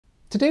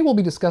Today we'll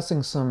be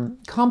discussing some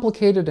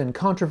complicated and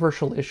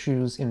controversial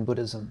issues in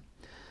Buddhism.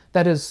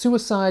 That is,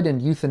 suicide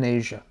and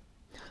euthanasia.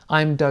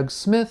 I'm Doug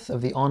Smith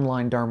of the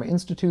Online Dharma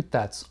Institute,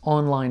 that's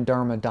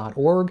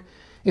onlinedharma.org.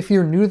 If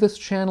you're new to this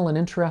channel and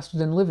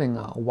interested in living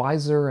a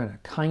wiser and a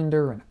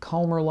kinder and a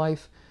calmer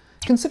life,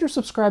 consider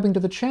subscribing to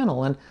the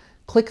channel and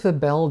click the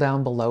bell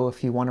down below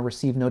if you want to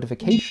receive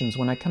notifications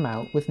when I come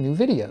out with new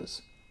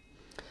videos.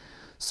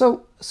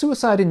 So,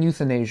 suicide and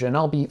euthanasia, and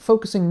I'll be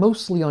focusing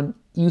mostly on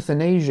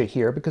euthanasia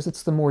here because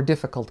it's the more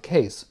difficult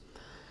case.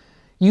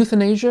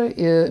 Euthanasia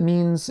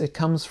it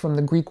comes from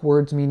the Greek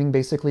words meaning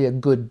basically a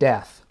good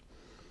death.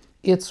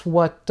 It's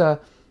what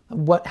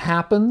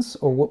happens,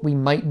 or what we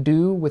might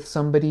do with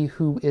somebody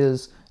who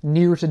is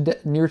near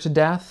to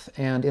death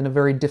and in a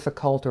very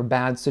difficult or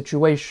bad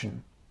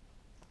situation,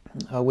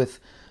 with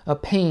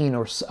pain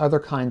or other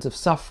kinds of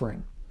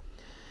suffering.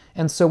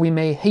 And so we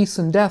may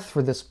hasten death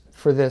for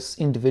this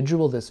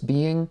individual, this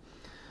being,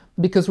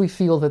 because we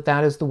feel that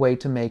that is the way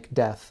to make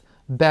death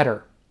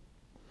better.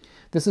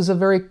 This is a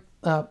very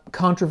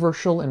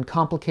controversial and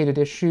complicated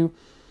issue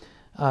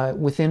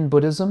within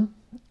Buddhism.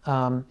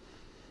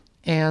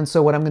 And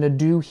so what I'm going to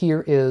do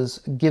here is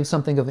give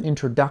something of an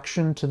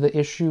introduction to the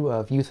issue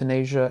of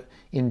euthanasia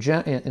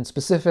in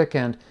specific,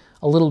 and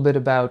a little bit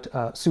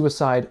about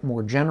suicide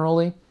more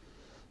generally.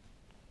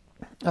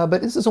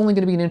 But this is only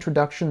going to be an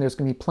introduction. There's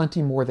going to be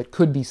plenty more that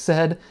could be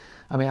said.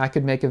 I mean, I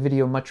could make a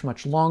video much,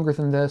 much longer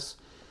than this.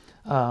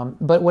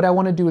 But what I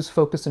want to do is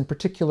focus in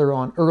particular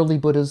on early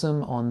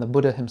Buddhism, on the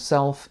Buddha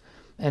himself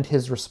and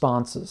his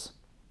responses.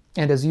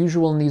 And as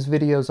usual in these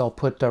videos, I'll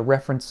put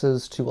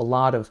references to a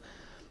lot of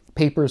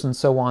papers and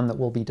so on that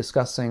we'll be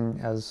discussing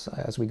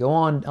as we go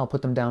on. I'll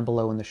put them down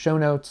below in the show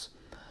notes.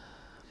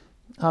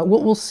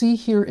 What we'll see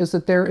here is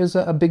that there is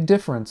a big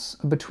difference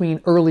between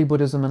early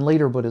Buddhism and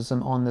later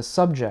Buddhism on this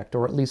subject,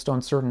 or at least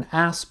on certain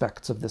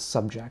aspects of this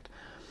subject.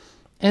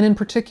 And in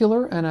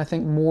particular, and I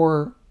think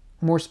more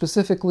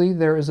specifically,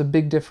 there is a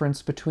big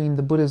difference between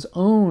the Buddha's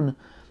own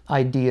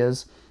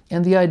ideas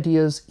and the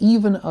ideas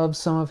even of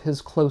some of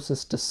his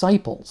closest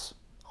disciples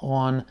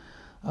on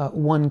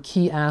one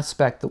key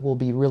aspect that we'll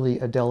be really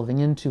delving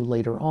into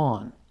later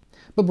on.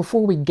 But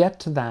before we get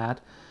to that,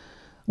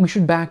 we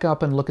should back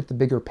up and look at the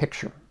bigger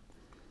picture.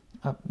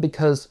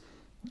 Because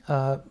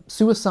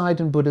suicide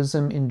in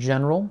Buddhism in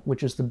general,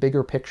 which is the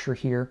bigger picture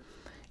here,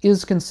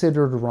 is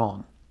considered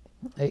wrong.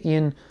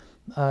 In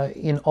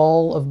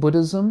all of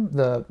Buddhism,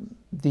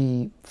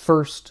 the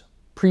first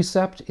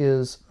precept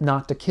is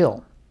not to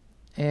kill.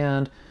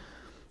 And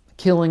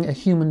killing a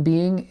human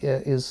being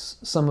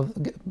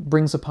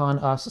brings upon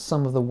us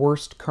some of the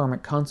worst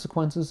karmic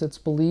consequences, it's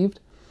believed.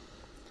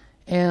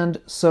 And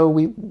so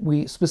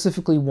we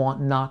specifically want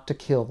not to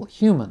kill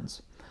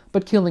humans.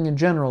 But killing in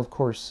general, of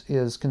course,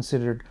 is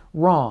considered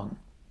wrong.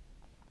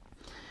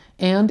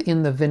 And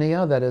in the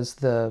Vinaya, that is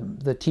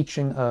the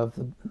teaching of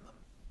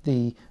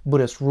the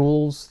Buddhist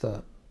rules,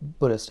 the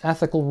Buddhist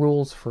ethical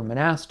rules for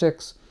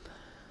monastics,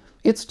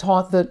 it's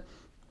taught that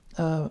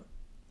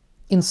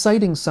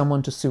inciting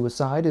someone to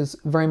suicide is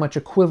very much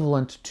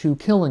equivalent to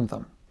killing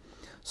them.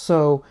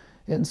 So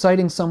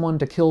inciting someone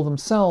to kill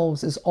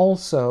themselves is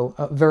also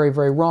very,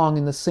 very wrong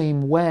in the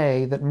same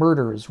way that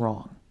murder is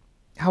wrong.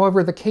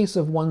 However, the case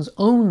of one's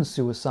own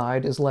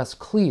suicide is less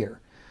clear.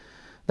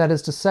 That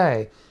is to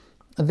say,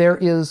 there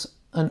is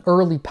an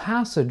early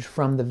passage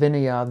from the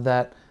Vinaya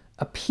that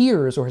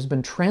appears or has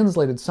been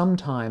translated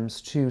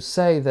sometimes to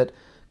say that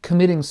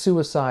committing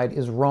suicide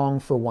is wrong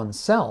for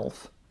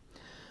oneself.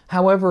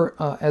 However,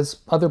 as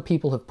other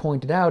people have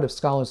pointed out, as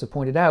scholars have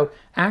pointed out,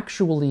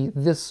 actually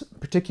this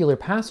particular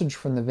passage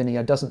from the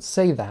Vinaya doesn't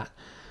say that.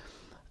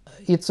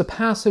 It's a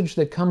passage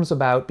that comes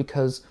about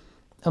because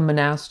a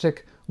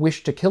monastic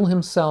wished to kill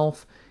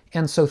himself,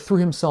 and so threw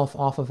himself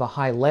off of a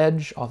high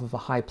ledge, off of a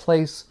high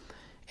place,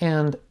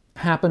 and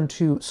happened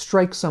to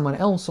strike someone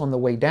else on the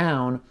way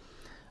down,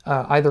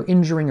 either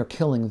injuring or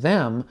killing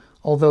them,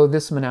 although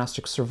this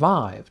monastic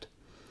survived.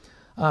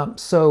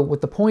 So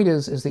what the point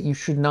is that you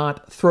should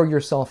not throw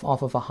yourself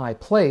off of a high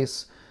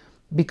place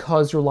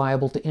because you're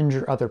liable to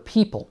injure other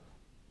people.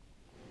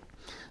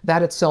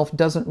 That itself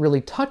doesn't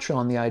really touch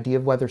on the idea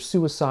of whether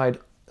suicide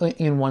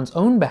in one's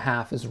own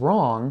behalf is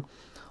wrong,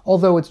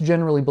 although it's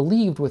generally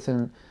believed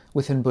within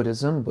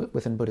Buddhism,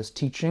 within Buddhist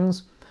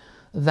teachings,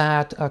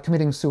 that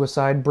committing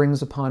suicide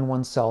brings upon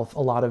oneself a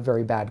lot of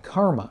very bad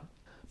karma.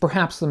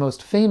 Perhaps the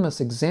most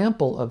famous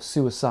example of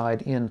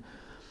suicide in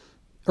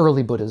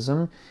early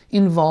Buddhism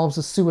involves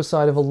the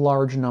suicide of a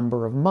large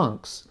number of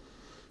monks.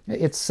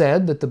 It's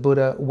said that the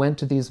Buddha went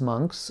to these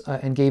monks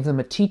and gave them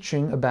a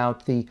teaching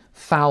about the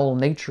foul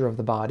nature of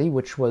the body,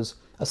 which was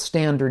a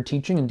standard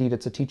teaching. Indeed,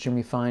 it's a teaching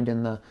we find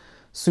in the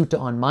Sutta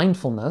on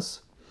Mindfulness.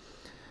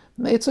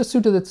 It's a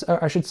sutta that's,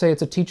 I should say,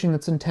 it's a teaching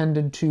that's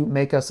intended to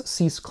make us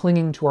cease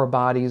clinging to our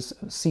bodies,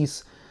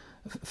 cease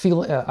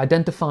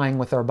identifying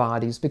with our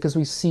bodies, because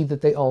we see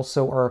that they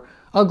also are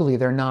ugly.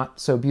 They're not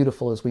so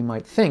beautiful as we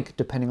might think,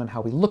 depending on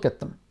how we look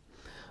at them.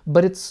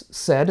 But it's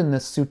said in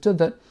this sutta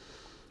that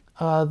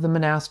the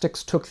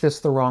monastics took this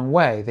the wrong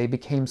way. They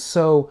became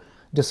so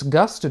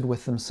disgusted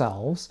with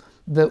themselves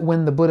that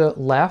when the Buddha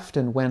left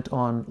and went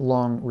on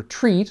long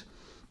retreat,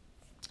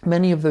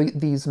 many of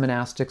these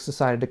monastics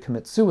decided to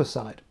commit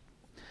suicide.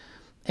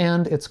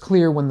 And it's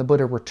clear when the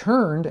Buddha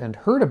returned and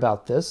heard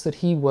about this that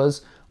he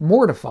was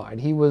mortified.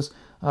 He was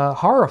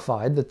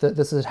horrified that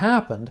this had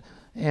happened.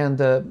 And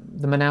the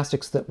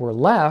monastics that were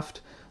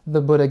left,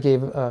 the Buddha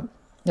gave a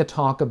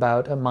talk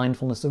about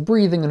mindfulness of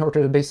breathing in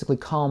order to basically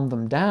calm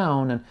them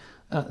down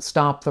and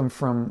stop them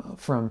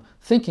from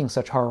thinking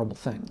such horrible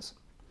things.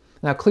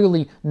 Now,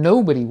 clearly,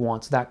 nobody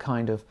wants that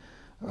kind of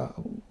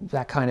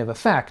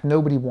effect.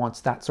 Nobody wants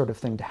that sort of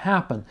thing to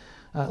happen,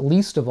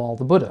 least of all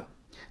the Buddha.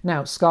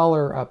 Now,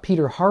 scholar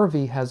Peter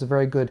Harvey has a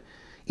very good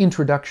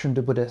introduction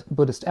to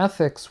Buddhist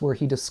ethics where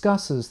he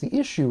discusses the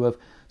issue of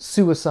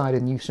suicide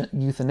and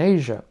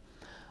euthanasia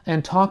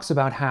and talks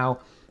about how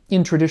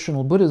in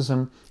traditional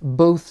Buddhism,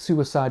 both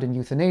suicide and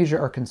euthanasia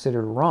are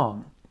considered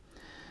wrong.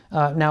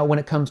 Now, when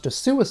it comes to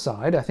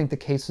suicide, I think the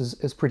case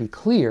is pretty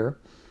clear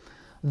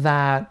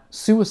that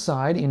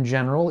suicide in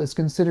general is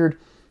considered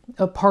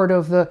a part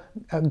of the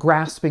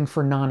grasping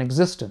for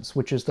non-existence,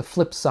 which is the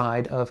flip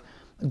side of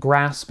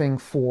grasping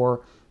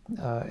for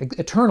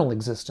eternal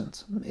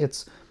existence.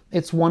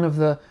 It's one of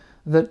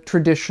the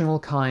traditional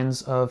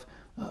kinds of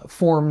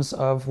forms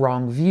of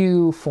wrong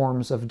view,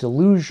 forms of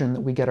delusion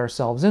that we get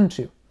ourselves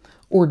into.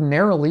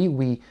 Ordinarily,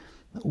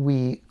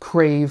 we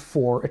crave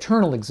for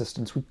eternal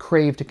existence. We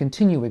crave to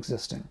continue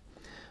existing.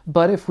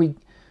 But if we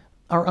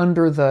are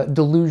under the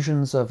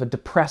delusions of a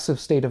depressive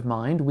state of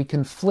mind, we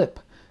can flip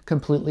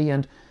completely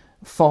and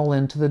fall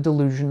into the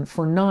delusion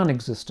for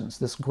non-existence,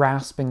 this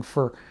grasping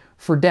for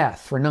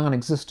death, for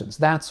non-existence.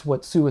 That's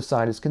what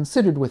suicide is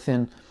considered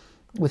within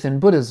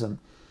Buddhism.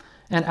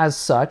 And as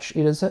such,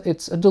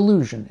 it's a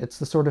delusion. It's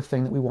the sort of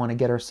thing that we want to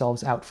get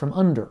ourselves out from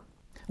under.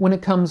 When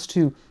it comes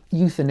to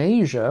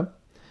euthanasia,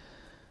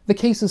 the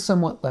case is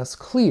somewhat less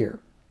clear.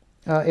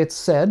 It's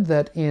said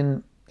that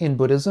in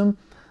Buddhism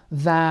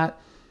that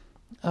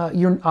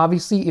you're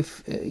obviously,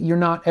 if you're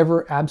not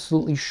ever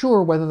absolutely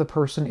sure whether the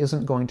person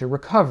isn't going to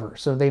recover.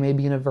 So they may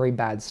be in a very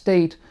bad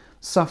state,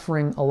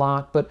 suffering a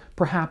lot, but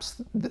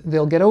perhaps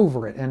they'll get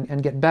over it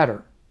and get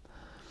better.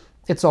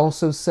 It's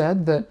also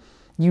said that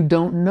you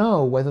don't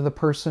know whether the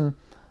person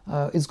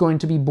is going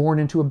to be born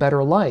into a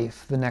better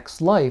life, the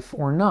next life,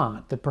 or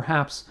not. That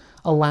perhaps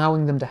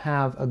allowing them to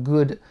have a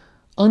good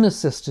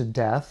unassisted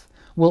death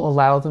will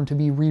allow them to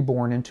be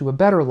reborn into a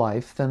better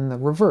life than the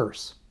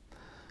reverse.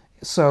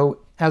 So,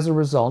 as a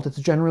result, it's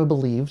generally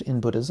believed in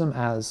Buddhism,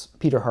 as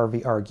Peter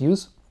Harvey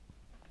argues,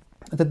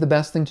 that the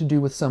best thing to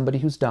do with somebody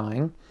who's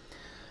dying,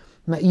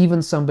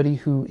 even somebody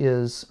who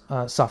is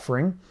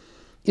suffering,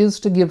 is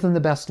to give them the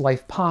best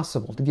life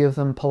possible, to give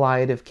them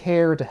palliative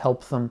care, to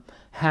help them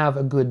have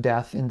a good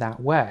death in that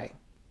way.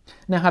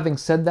 Now, having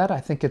said that, I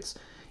think it's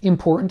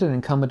important and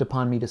incumbent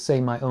upon me to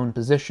say my own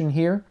position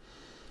here,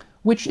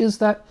 which is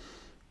that,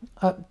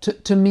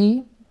 to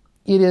me,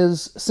 it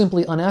is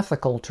simply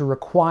unethical to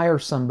require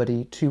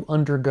somebody to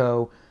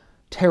undergo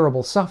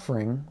terrible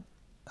suffering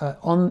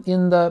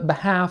in the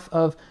behalf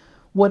of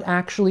what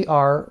actually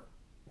are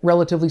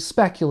relatively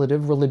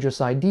speculative religious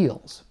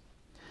ideals.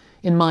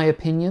 In my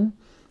opinion,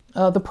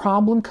 the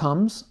problem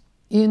comes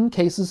in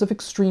cases of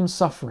extreme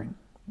suffering,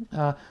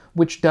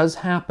 which does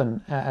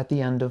happen at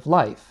the end of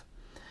life.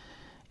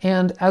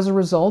 And as a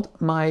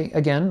result, my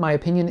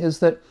opinion is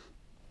that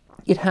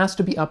it has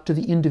to be up to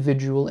the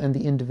individual and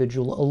the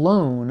individual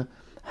alone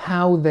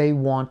how they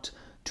want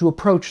to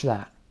approach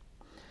that.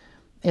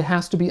 It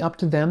has to be up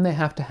to them. They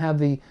have to have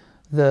the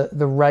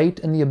right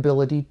and the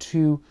ability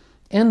to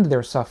end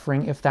their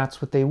suffering if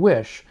that's what they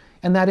wish.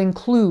 And that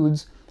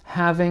includes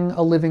having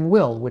a living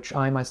will, which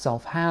I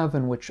myself have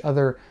and which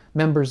other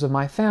members of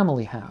my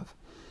family have,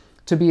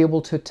 to be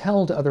able to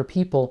tell to other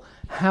people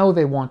how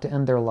they want to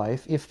end their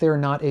life if they're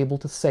not able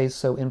to say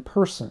so in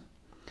person.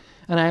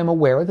 And I am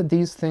aware that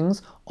these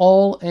things,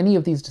 any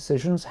of these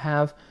decisions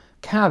have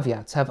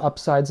caveats, have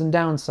upsides and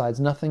downsides.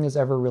 Nothing is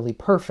ever really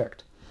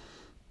perfect.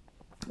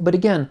 But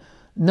again,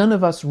 none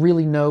of us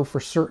really know for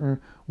certain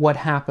what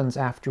happens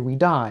after we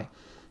die.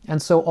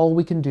 And so all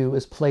we can do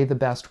is play the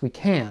best we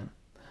can.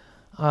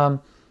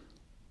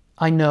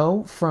 I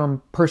know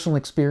from personal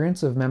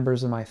experience of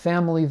members of my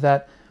family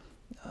that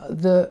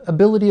the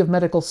ability of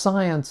medical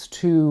science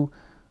to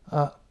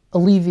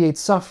alleviate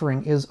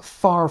suffering is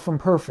far from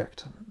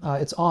perfect.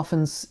 It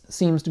often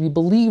seems to be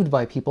believed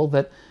by people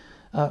that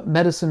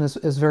medicine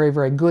is very,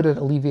 very good at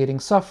alleviating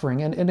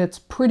suffering, and it's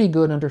pretty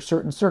good under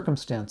certain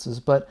circumstances.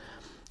 But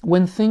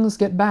when things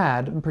get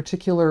bad, in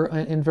particular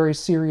in very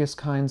serious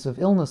kinds of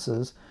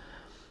illnesses,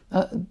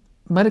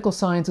 medical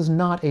science is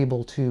not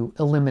able to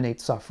eliminate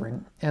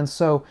suffering. And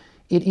so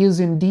it is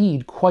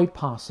indeed quite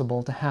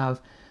possible to have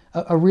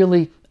a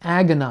really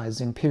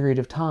agonizing period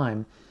of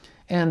time.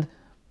 And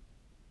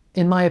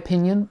in my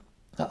opinion,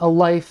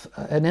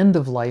 an end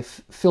of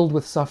life filled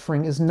with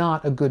suffering is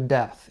not a good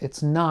death.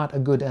 It's not a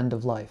good end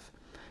of life.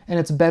 And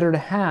it's better to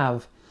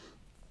have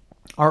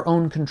our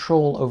own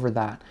control over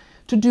that,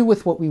 to do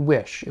with what we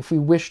wish. If we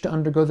wish to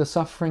undergo the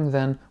suffering,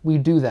 then we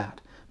do that.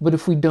 but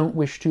if we don't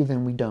wish to,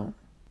 then we don't.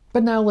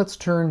 But now let's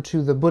turn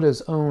to the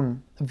Buddha's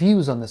own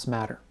views on this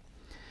matter.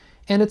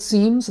 And it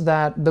seems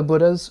that the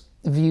Buddha's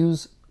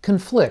views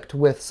conflict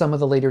with some of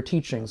the later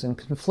teachings and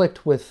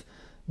conflict with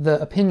the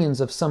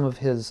opinions of some of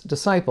his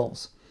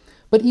disciples.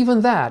 But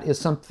even that is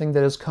something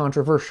that is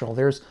controversial.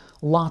 There's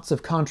lots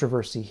of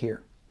controversy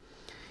here.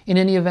 In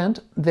any event,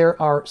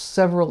 there are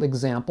several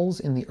examples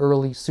in the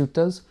early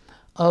suttas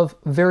of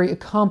very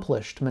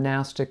accomplished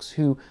monastics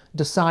who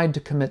decide to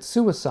commit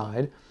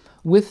suicide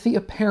with the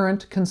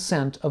apparent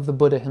consent of the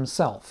Buddha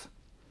himself.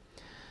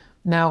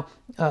 Now,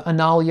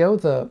 Analayo,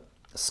 the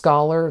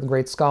scholar, the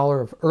great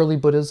scholar of early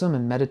Buddhism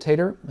and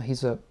meditator,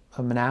 he's a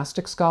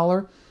monastic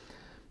scholar,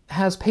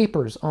 has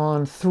papers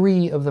on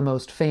 3 of the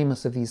most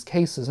famous of these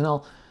cases. And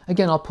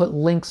I'll put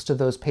links to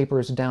those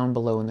papers down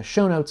below in the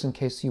show notes in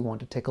case you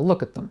want to take a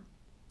look at them.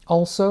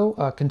 Also,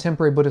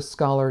 contemporary Buddhist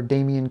scholar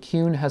Damien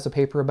Kuhn has a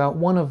paper about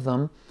one of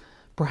them,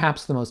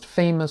 perhaps the most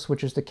famous,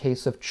 which is the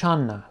case of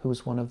Channa, who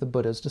was one of the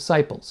Buddha's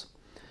disciples.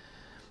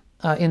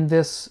 In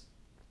this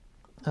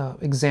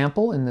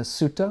example, in this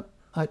sutta,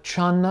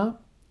 Channa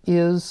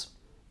is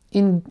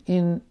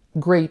in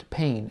great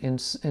pain,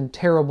 in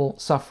terrible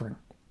suffering.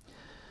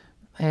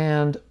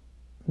 And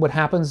what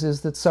happens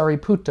is that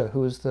Sariputta,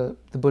 who is the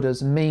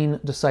Buddha's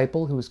main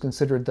disciple, who is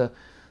considered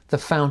the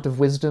fount of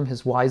wisdom,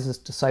 his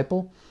wisest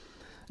disciple,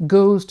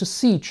 goes to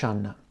see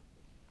Channa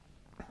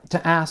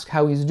to ask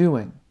how he's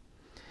doing.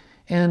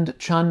 And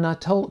Channa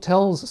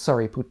tells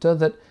Sariputta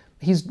that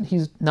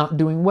he's not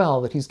doing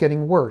well, that he's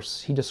getting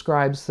worse. He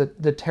describes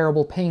the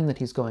terrible pain that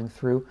he's going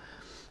through.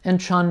 And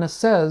Channa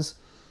says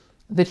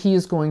that he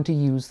is going to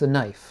use the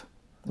knife,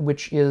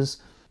 which is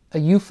a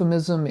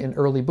euphemism in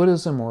early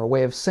Buddhism, or a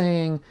way of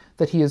saying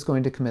that he is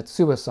going to commit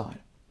suicide.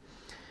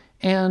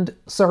 And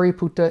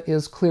Sariputta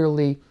is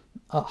clearly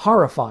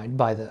horrified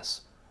by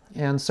this.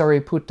 And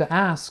Sariputta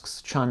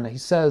asks Channa, he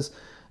says,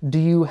 do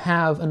you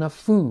have enough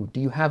food? Do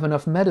you have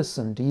enough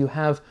medicine? Do you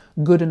have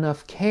good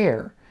enough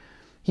care?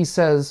 He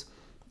says,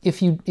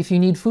 if you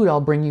need food,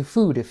 I'll bring you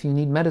food. If you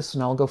need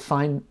medicine, I'll go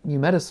find you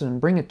medicine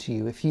and bring it to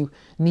you. If you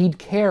need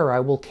care, I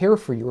will care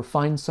for you or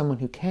find someone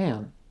who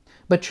can.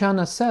 But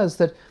Channa says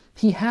that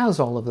he has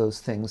all of those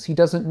things. He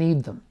doesn't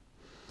need them.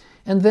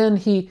 And then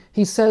he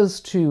says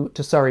to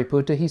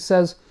Sariputta, he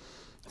says,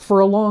 for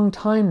a long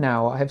time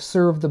now I have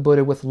served the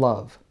Buddha with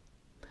love.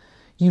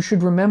 You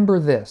should remember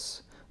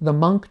this. The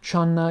monk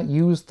Channa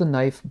used the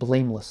knife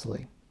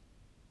blamelessly.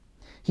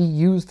 He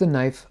used the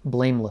knife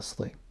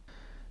blamelessly.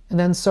 And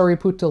then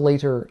Sariputta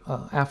later,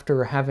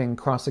 after having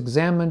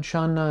cross-examined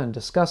Channa and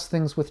discussed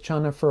things with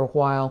Channa for a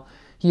while,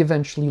 he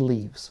eventually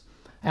leaves,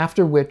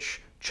 after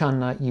which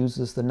Channa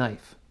uses the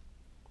knife.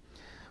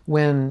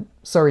 When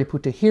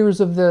Sariputta hears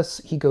of this,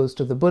 he goes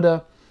to the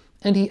Buddha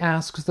and he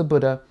asks the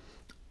Buddha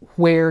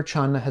where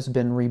Channa has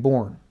been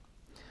reborn,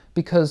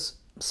 because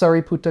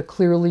Sariputta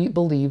clearly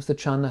believes that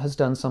Channa has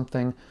done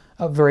something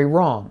very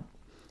wrong,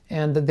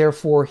 and that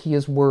therefore he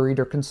is worried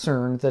or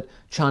concerned that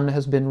Channa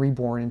has been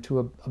reborn into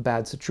a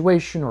bad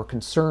situation, or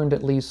concerned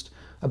at least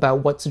about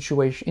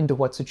into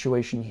what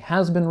situation he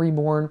has been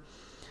reborn.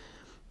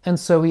 And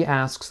so he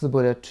asks the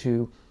Buddha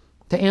to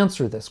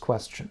answer this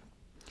question.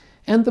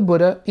 And the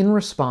Buddha, in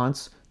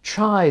response,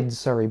 chides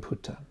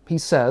Sariputta. He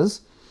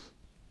says,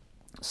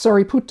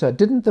 Sariputta,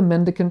 didn't the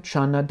mendicant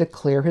Channa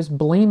declare his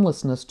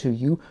blamelessness to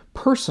you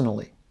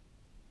personally?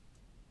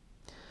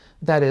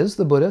 That is,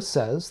 the Buddha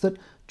says that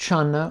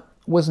Channa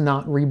was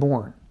not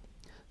reborn,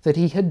 that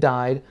he had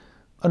died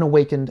an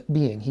awakened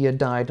being. He had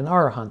died an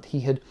arahant. He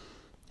had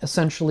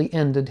essentially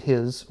ended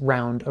his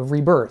round of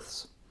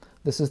rebirths.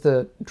 This is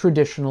the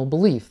traditional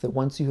belief that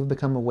once you have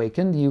become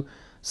awakened, you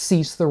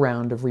cease the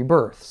round of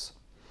rebirths.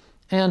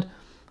 And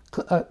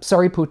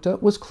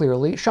Sariputta was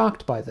clearly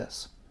shocked by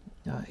this.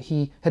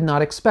 He had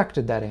not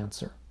expected that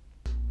answer.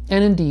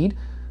 And indeed,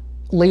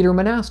 later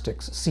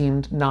monastics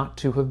seemed not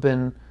to have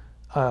been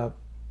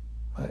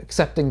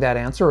accepting that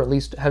answer, or at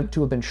least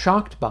to have been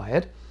shocked by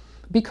it,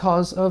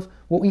 because of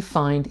what we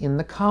find in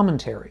the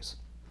commentaries.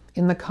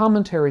 In the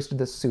commentaries to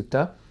this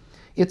sutta,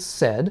 it's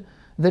said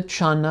that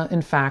Channa,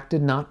 in fact,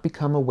 did not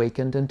become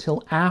awakened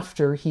until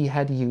after he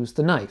had used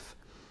the knife.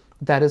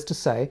 That is to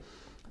say,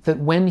 that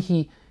when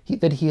he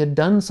had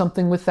done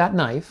something with that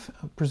knife,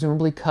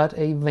 presumably cut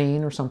a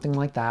vein or something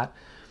like that,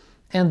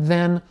 and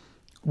then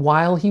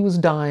while he was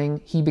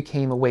dying, he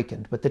became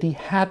awakened, but that he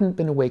hadn't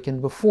been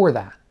awakened before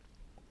that.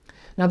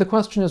 Now the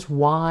question is,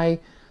 why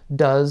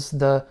do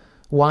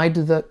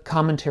the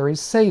commentaries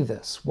say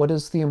this? What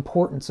is the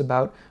importance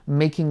about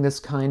making this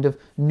kind of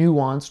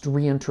nuanced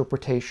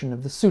reinterpretation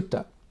of the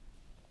sutta?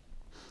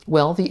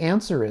 Well, the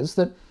answer is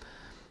that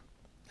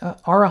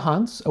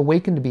arahants,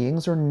 awakened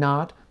beings,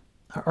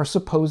 are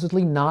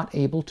supposedly not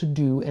able to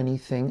do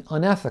anything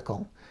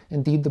unethical.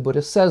 Indeed, the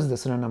Buddha says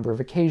this on a number of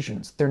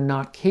occasions. They're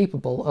not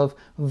capable of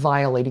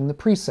violating the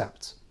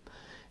precepts.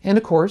 And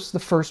of course, the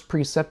first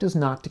precept is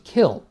not to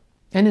kill.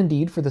 And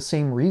indeed, for the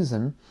same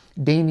reason,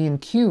 Damien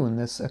Kuhn,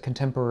 this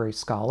contemporary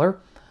scholar,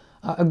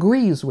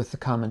 agrees with the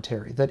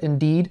commentary, that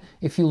indeed,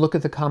 if you look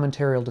at the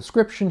commentarial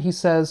description, he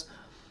says,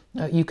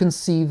 you can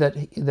see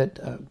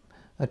that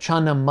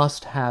Channa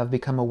must have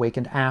become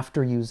awakened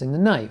after using the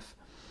knife.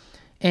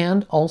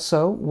 And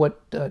also,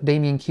 what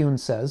Damien Kuhn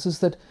says is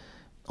that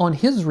on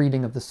his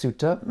reading of the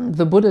sutta,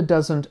 the Buddha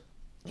doesn't,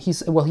 he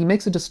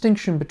makes a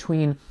distinction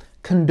between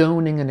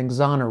condoning and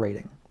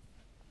exonerating.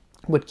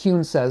 What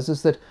Kuhn says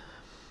is that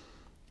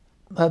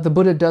the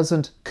Buddha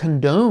doesn't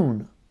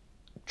condone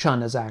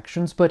Channa's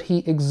actions, but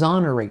he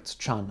exonerates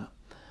Channa.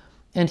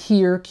 And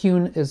here,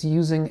 Kuhn is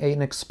using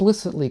an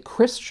explicitly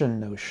Christian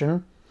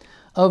notion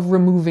of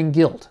removing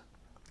guilt.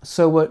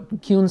 So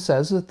what Kuhn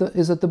says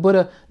is that the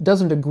Buddha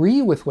doesn't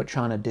agree with what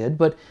Channa did,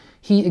 but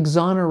he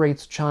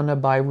exonerates Channa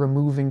by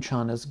removing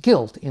Channa's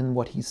guilt in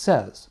what he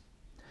says.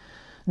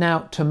 Now,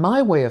 to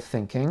my way of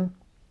thinking,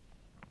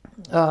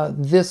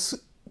 this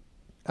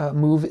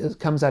move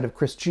comes out of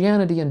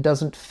Christianity and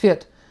doesn't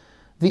fit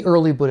the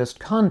early Buddhist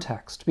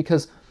context,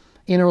 because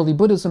in early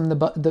Buddhism,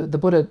 the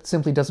Buddha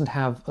simply doesn't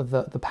have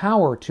the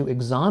power to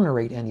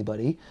exonerate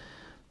anybody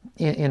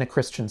in a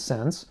Christian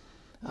sense.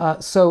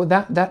 So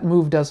that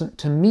move doesn't,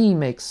 to me,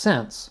 make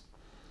sense.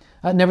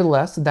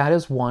 Nevertheless, that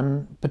is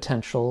one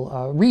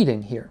potential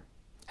reading here.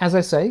 As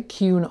I say,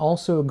 Kuhn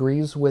also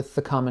agrees with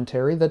the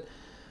commentary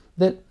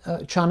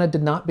that Channa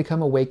did not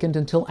become awakened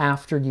until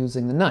after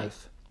using the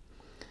knife.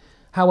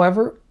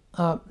 However,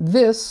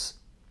 this,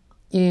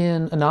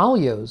 in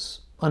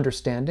Analayo's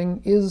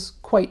understanding, is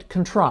quite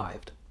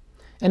contrived.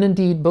 And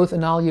indeed, both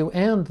Analayo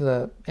and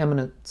the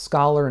eminent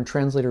scholar and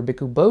translator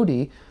Bhikkhu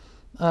Bodhi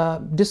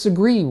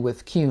disagree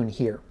with Kuhn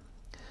here.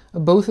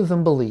 Both of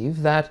them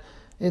believe that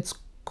it's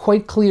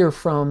quite clear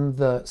from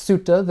the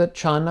sutta that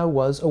Channa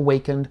was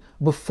awakened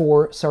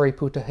before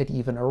Sariputta had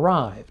even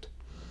arrived.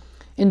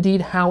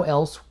 Indeed, how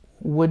else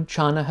would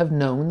Channa have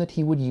known that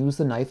he would use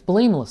the knife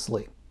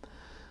blamelessly?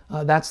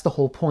 That's the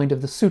whole point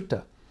of the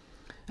sutta.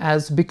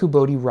 As Bhikkhu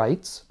Bodhi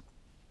writes,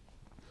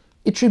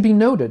 it should be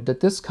noted that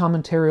this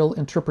commentarial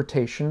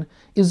interpretation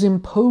is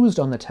imposed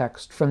on the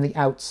text from the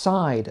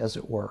outside, as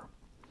it were.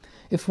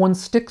 If one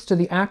sticks to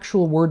the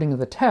actual wording of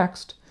the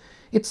text,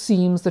 it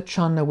seems that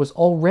Channa was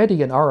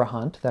already an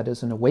arahant, that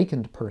is, an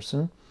awakened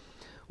person,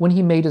 when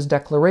he made his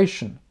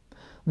declaration,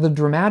 the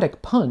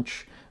dramatic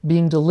punch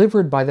being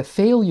delivered by the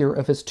failure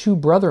of his two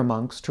brother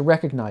monks to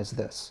recognize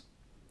this.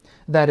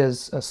 That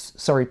is,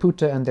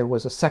 Sariputta, and there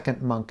was a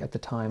second monk at the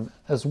time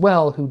as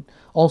well who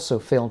also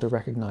failed to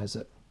recognize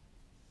it.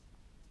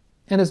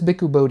 And as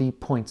Bhikkhu Bodhi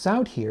points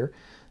out here,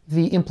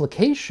 the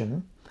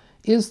implication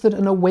is that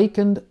an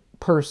awakened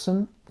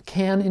person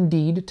can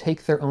indeed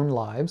take their own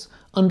lives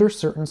under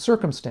certain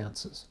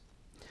circumstances.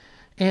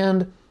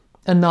 And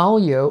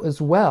Analayo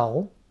as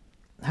well,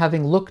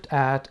 having looked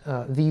at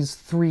these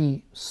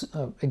three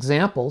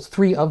examples,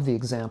 three of the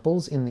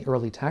examples in the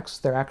early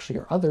text, there actually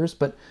are others,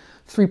 but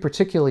three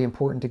particularly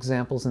important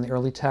examples in the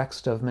early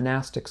text of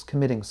monastics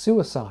committing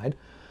suicide.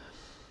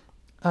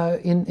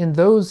 In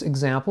those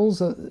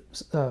examples,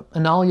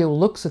 Analayo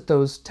looks at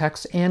those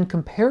texts and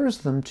compares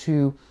them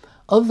to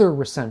other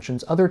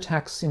recensions, other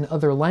texts in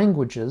other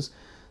languages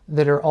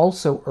that are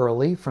also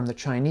early, from the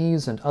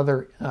Chinese and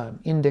other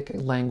Indic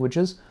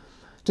languages,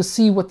 to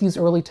see what these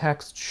early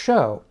texts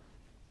show.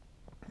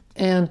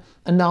 And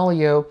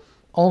Analayo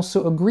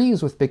also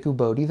agrees with Bhikkhu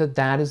Bodhi that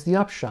that is the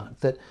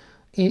upshot, that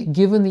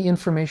given the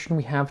information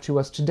we have to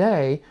us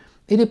today,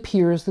 it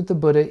appears that the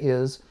Buddha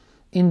is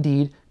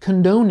indeed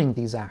condoning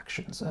these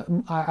actions.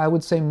 I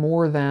would say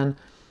more than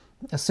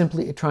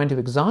simply trying to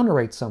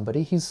exonerate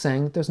somebody, he's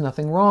saying that there's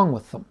nothing wrong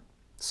with them.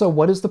 So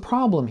what is the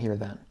problem here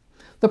then?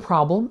 The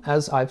problem,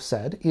 as I've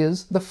said,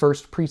 is the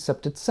first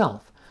precept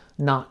itself,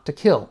 not to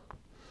kill.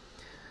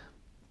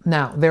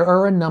 Now, there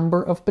are a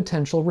number of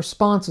potential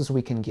responses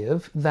we can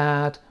give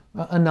that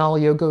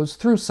Analayo goes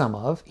through some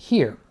of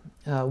here.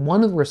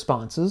 One of the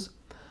responses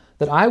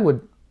that I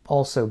would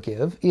also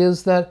give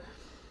is that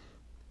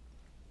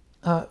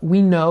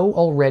we know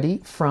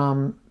already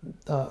from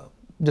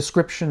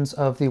descriptions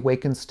of the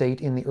awakened state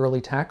in the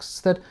early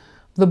texts that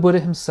the Buddha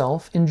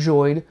himself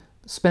enjoyed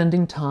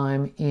spending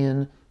time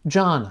in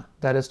jhana,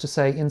 that is to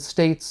say, in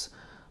states,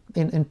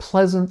 in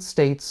pleasant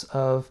states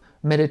of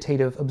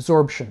meditative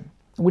absorption,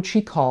 which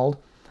he called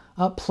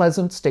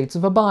pleasant states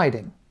of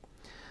abiding.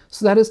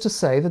 So that is to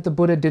say that the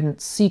Buddha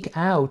didn't seek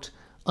out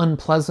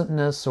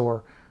unpleasantness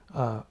or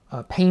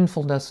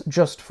painfulness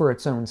just for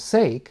its own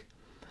sake.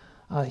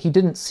 He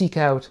didn't seek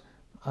out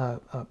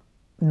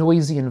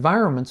noisy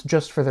environments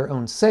just for their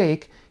own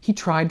sake. He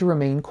tried to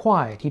remain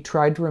quiet. He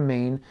tried to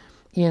remain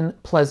in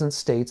pleasant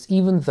states,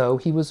 even though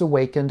he was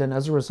awakened and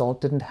as a result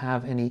didn't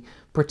have any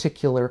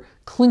particular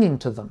clinging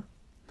to them.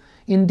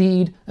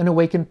 Indeed, an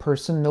awakened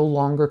person no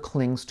longer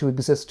clings to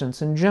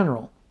existence in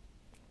general.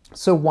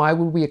 So why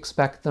would we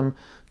expect them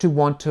to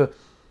want to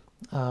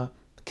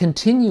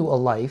continue a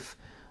life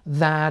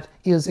that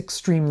is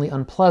extremely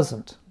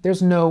unpleasant?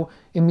 There's no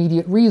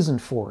immediate reason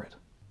for it.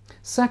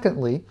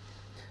 Secondly,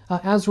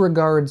 as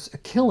regards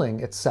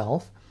killing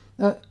itself,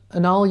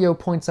 Analayo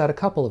points out a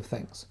couple of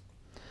things.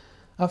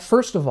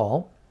 First of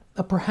all,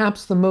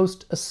 perhaps the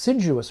most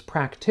assiduous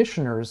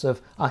practitioners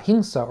of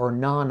ahimsa, or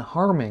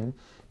non-harming,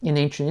 in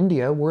ancient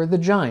India were the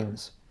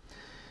Jains.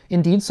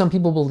 Indeed, some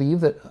people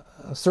believe that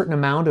a certain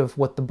amount of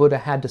what the Buddha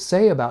had to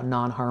say about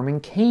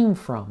non-harming came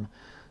from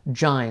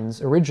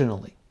Jains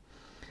originally.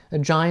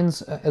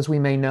 Jains, as we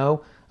may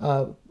know,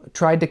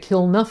 tried to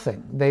kill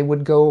nothing. They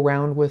would go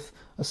around with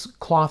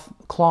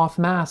cloth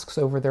masks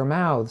over their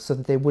mouths so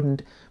that they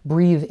wouldn't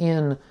breathe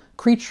in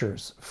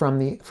creatures from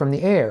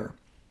the air.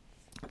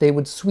 They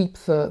would sweep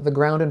the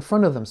ground in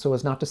front of them so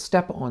as not to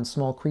step on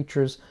small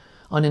creatures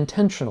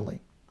unintentionally.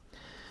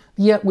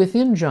 Yet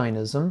within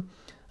Jainism,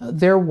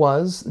 there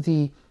was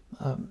the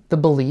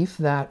belief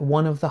that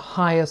one of the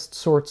highest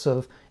sorts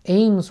of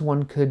aims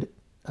one could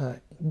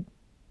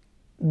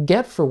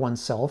get for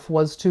oneself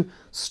was to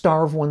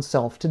starve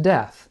oneself to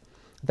death.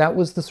 That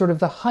was the sort of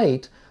the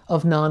height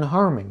of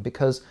non-harming,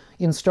 because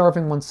in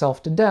starving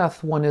oneself to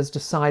death, one is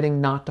deciding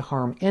not to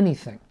harm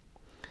anything.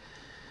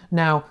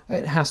 Now,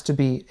 it has to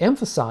be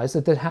emphasized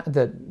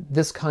that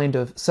this kind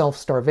of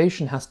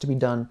self-starvation has to be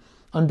done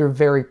under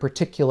very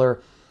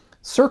particular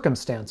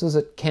circumstances.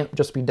 It can't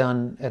just be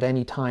done at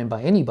any time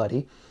by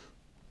anybody.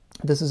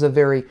 This is a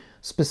very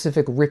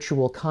specific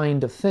ritual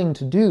kind of thing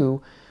to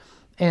do,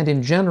 and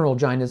in general,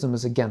 Jainism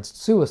is against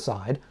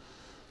suicide.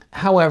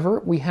 However,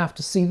 we have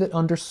to see that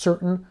under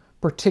certain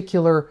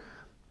particular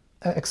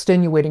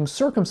extenuating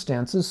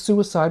circumstances,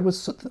 suicide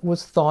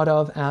was thought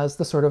of as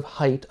the sort of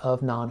height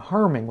of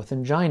non-harming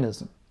within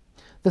Jainism.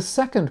 The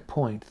second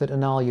point that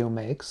Analayo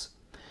makes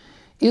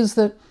is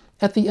that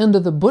at the end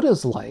of the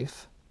Buddha's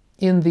life,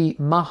 in the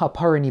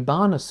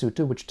Mahaparinibbana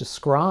Sutta, which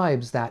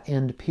describes that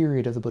end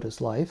period of the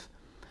Buddha's life,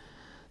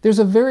 there's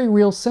a very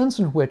real sense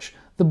in which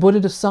the Buddha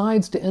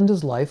decides to end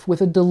his life with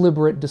a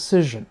deliberate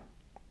decision.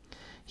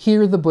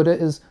 Here the Buddha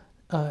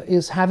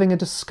is having a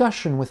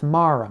discussion with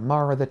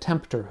Mara the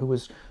tempter, who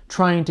was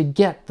trying to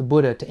get the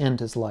Buddha to end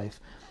his life.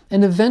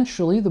 And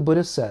eventually the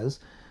Buddha says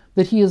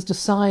that he has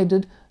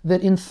decided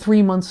that in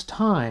 3 months'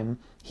 time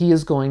he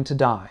is going to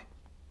die.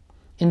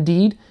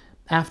 Indeed,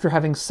 after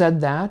having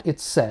said that,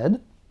 it's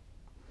said,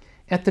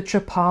 "At the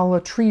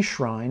Chapala tree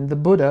shrine, the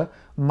Buddha,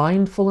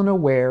 mindful and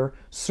aware,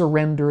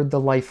 surrendered the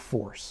life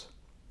force."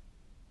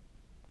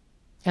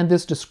 And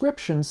this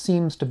description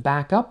seems to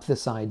back up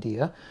this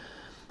idea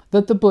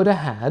that the Buddha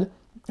had,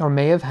 or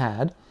may have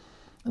had,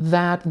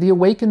 that the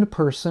awakened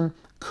person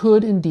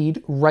could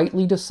indeed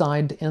rightly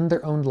decide to end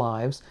their own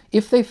lives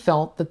if they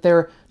felt that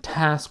their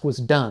task was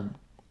done.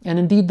 And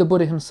indeed the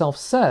Buddha himself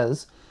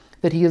says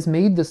that he has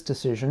made this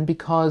decision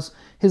because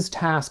his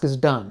task is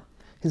done.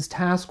 His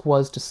task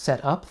was to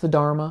set up the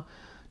Dharma,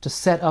 to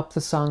set up the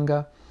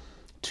Sangha,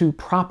 to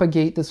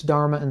propagate this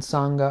Dharma and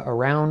Sangha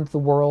around the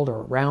world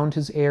or around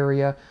his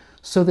area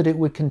so that it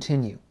would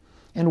continue.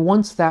 And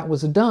once that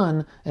was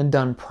done, and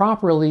done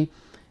properly,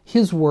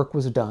 his work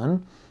was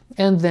done,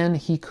 and then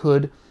he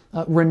could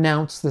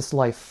renounce this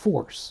life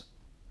force.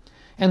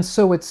 And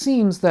so it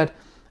seems that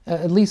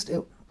at least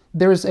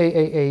there's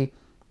an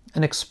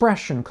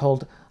expression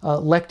called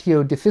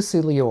lectio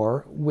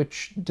difficilior,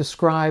 which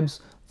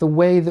describes the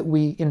way that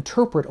we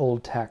interpret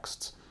old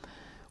texts.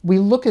 We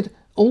look at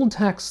old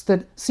texts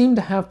that seem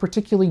to have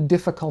particularly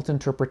difficult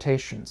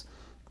interpretations,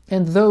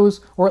 and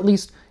those, or at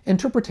least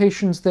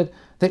interpretations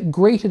that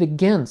grated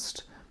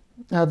against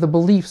the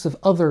beliefs of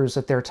others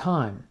at their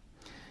time.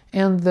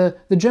 And the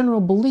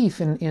general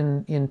belief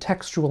in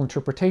textual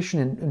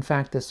interpretation, in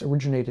fact this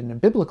originated in a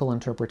biblical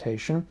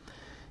interpretation,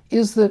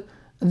 is that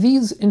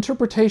these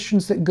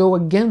interpretations that go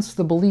against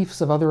the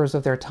beliefs of others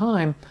of their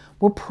time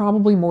were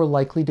probably more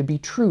likely to be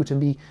true, to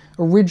be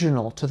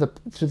original to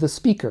the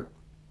speaker,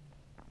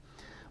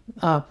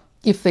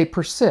 if they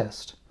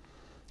persist,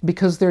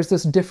 because there's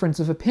this difference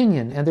of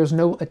opinion and there's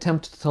no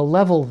attempt to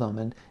level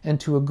them and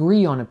to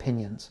agree on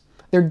opinions.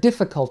 They're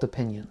difficult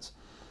opinions.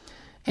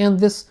 And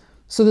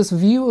so this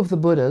view of the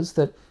Buddhas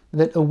that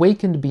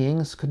awakened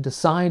beings could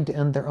decide to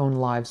end their own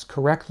lives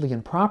correctly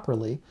and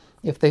properly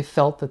if they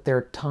felt that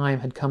their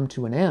time had come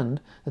to an end,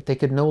 that they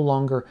could no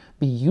longer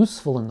be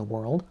useful in the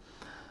world,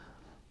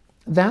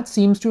 that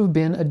seems to have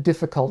been a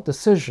difficult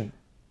decision,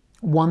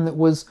 one that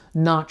was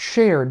not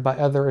shared by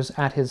others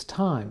at his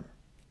time.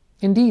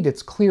 Indeed,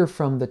 it's clear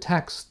from the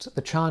text,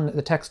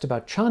 the text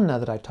about Channa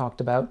that I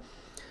talked about,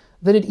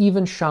 that it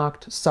even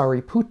shocked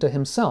Sariputta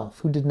himself,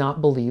 who did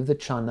not believe that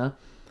Channa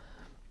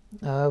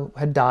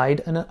had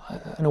died an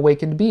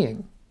awakened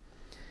being.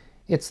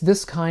 It's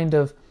this kind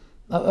of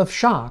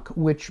shock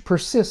which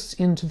persists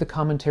into the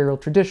commentarial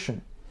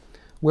tradition,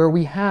 where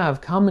we have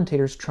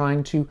commentators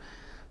trying to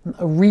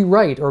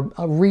rewrite or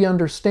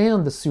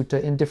re-understand the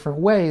sutta in different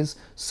ways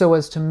so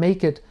as to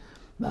make it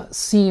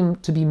seem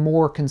to be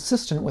more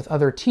consistent with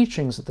other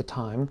teachings at the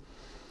time.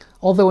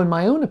 Although in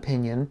my own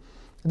opinion,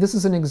 this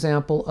is an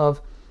example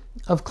of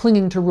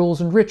clinging to rules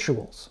and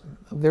rituals.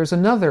 There's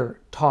another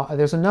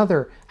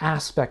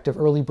aspect of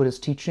early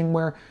Buddhist teaching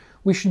where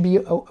we should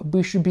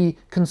be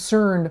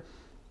concerned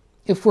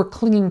if we're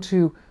clinging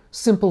to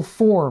simple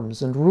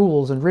forms and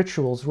rules and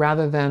rituals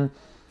rather than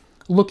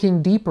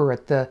looking deeper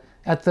at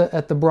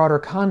the broader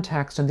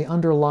context and the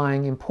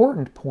underlying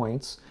important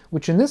points,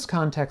 which in this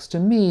context to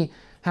me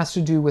has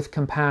to do with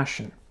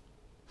compassion.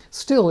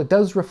 Still, it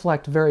does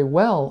reflect very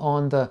well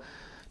on the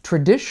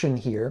tradition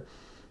here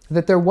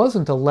that there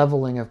wasn't a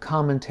leveling of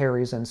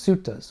commentaries and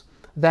suttas.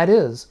 That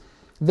is,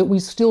 that we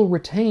still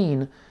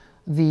retain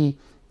the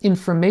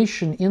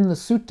information in the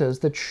suttas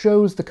that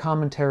shows the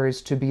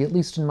commentaries to be, at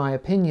least in my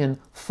opinion,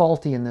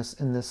 faulty in this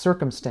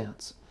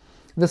circumstance.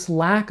 This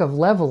lack of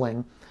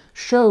leveling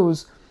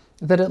shows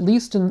that at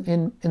least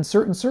in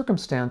certain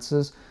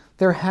circumstances,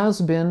 there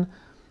has been,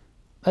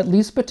 at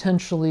least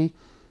potentially,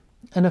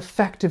 an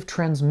effective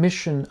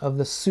transmission of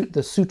the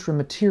sutra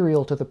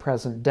material to the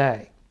present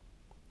day.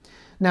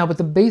 Now, but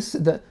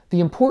the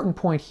important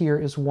point here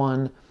is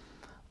one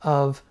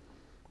of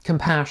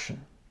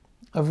compassion,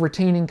 of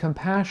retaining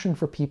compassion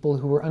for people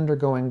who are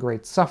undergoing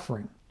great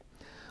suffering.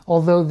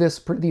 Although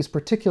these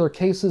particular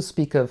cases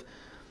speak of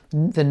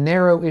the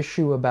narrow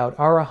issue about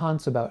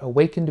arahants, about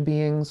awakened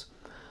beings,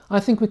 I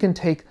think we can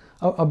take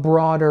a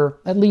broader,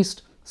 at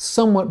least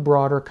somewhat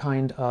broader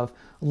kind of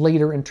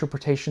later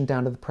interpretation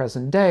down to the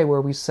present day,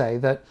 where we say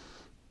that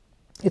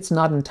it's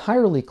not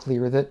entirely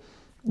clear that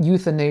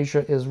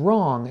euthanasia is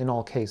wrong in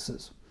all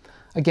cases.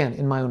 Again,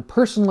 in my own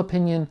personal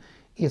opinion,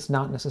 it's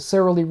not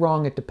necessarily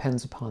wrong. It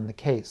depends upon the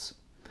case.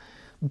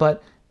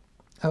 But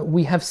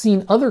we have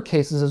seen other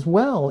cases as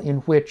well in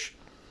which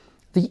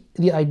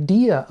the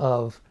idea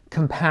of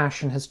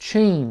compassion has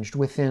changed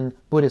within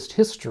Buddhist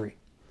history,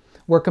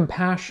 where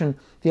compassion,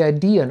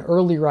 an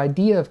earlier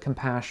idea of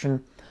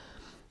compassion,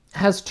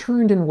 has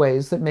turned in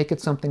ways that make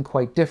it something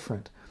quite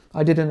different.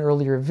 I did an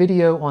earlier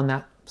video on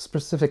that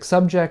specific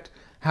subject,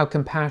 how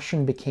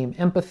compassion became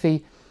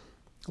empathy,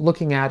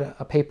 looking at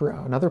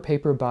another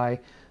paper by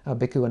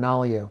Bhikkhu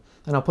Analayo.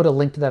 And I'll put a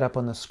link to that up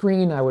on the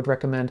screen. I would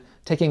recommend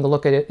taking a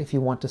look at it if you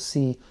want to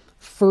see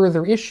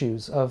further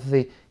issues of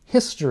the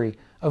history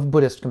of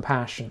Buddhist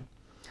compassion.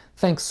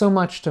 Thanks so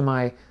much to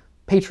my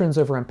patrons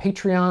over on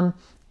Patreon.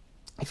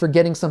 If you're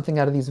getting something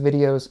out of these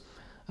videos,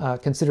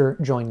 consider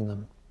joining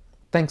them.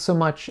 Thanks so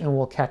much, and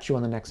we'll catch you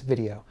on the next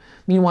video.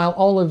 Meanwhile,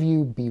 all of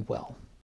you be well.